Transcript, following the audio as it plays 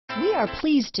We are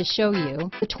pleased to show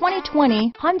you the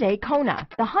 2020 Hyundai Kona.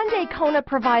 The Hyundai Kona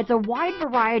provides a wide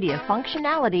variety of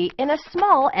functionality in a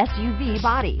small SUV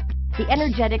body. The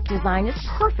energetic design is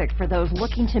perfect for those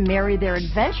looking to marry their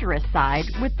adventurous side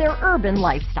with their urban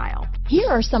lifestyle. Here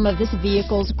are some of this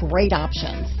vehicle's great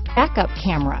options: backup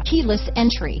camera, keyless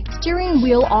entry, steering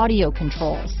wheel audio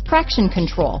controls, traction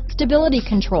control, stability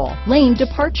control, lane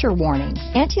departure warning,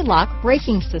 anti-lock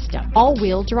braking system,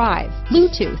 all-wheel drive,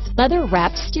 Bluetooth,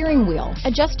 leather-wrapped steering wheel,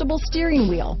 adjustable steering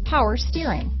wheel, power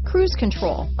steering, cruise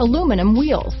control, aluminum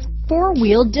wheels,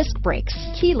 four-wheel disc brakes,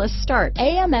 keyless start,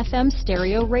 AM/FM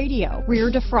stereo radio,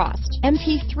 rear defrost,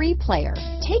 MP3 player.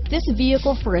 Take this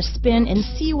vehicle for a spin and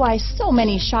see why so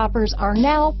many shoppers are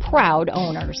now proud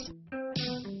owners.